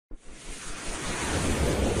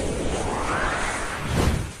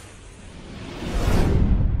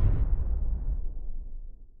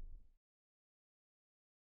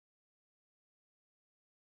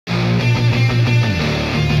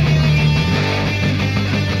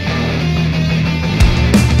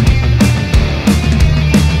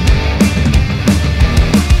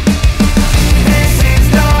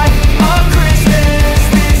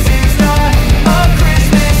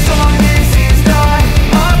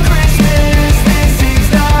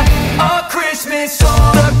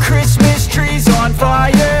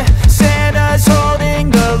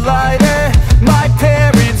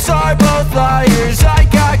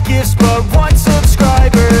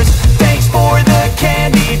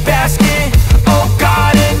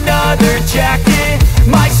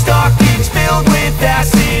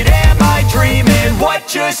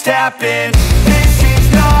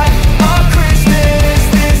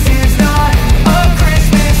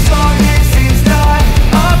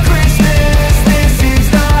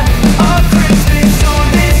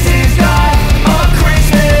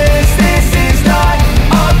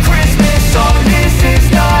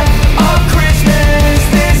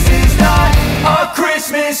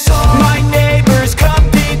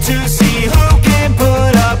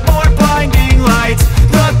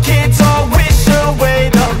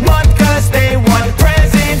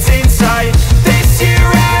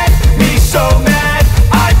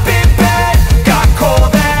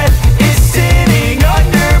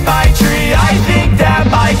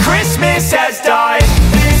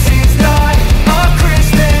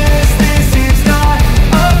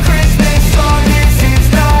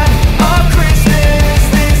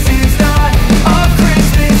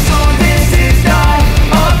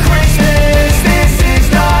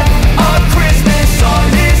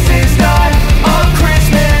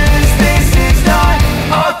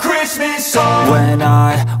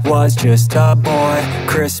was just a boy.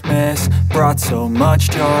 Christmas brought so much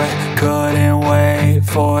joy. Couldn't wait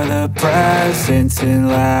for the presents and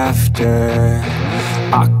laughter.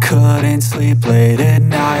 I couldn't sleep late at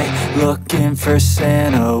night, looking for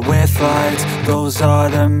Santa with lights. Those are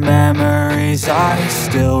the memories I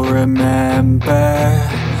still remember.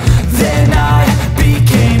 Then I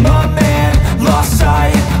became a man, lost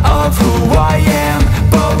sight of who I